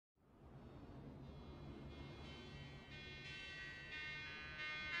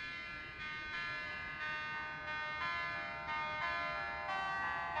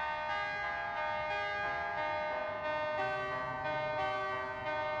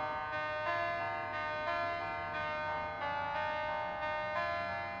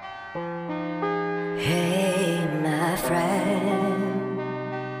Hey, my friend,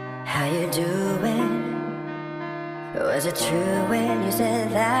 how you doing? Was it true when you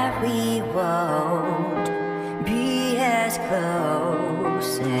said that we won't be as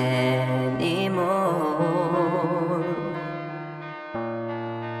close anymore?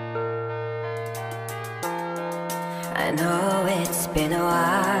 I know it's been a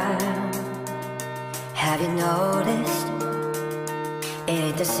while. Have you noticed? It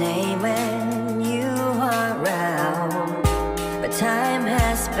ain't the same when you are around, but time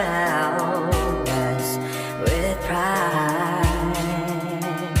has bound us with pride.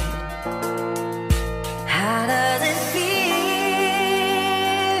 How does it feel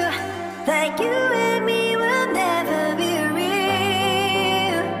that you and me will never be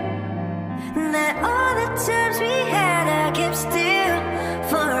real? That all the times we had I kept still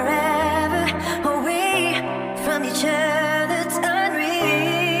forever away from each other. It's unreal.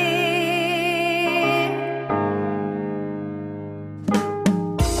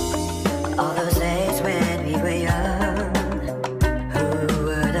 All those days when we were young, who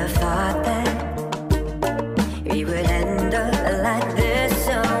would have thought that we would end up like this?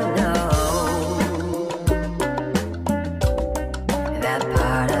 Oh no, that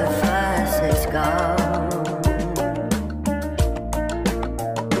part of us is gone.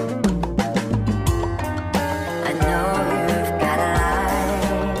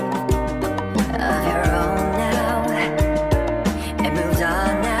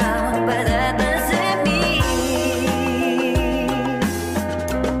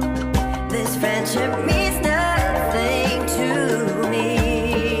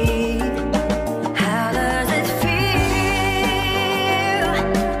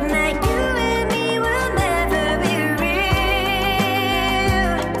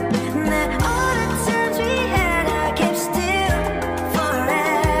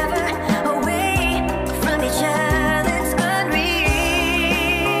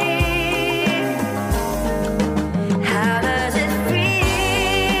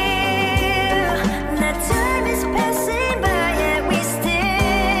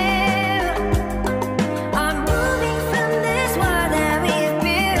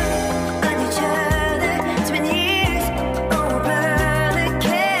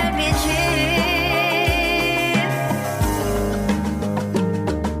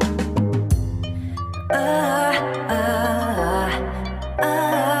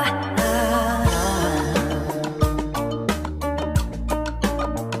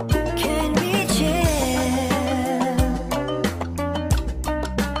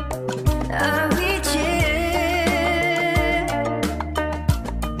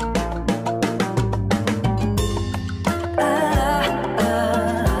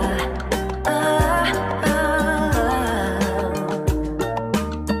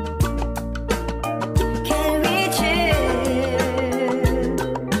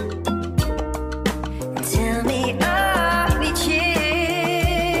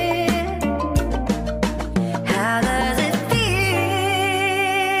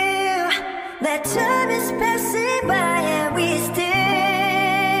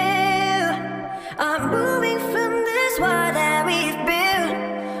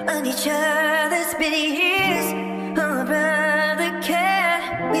 Each other's been here.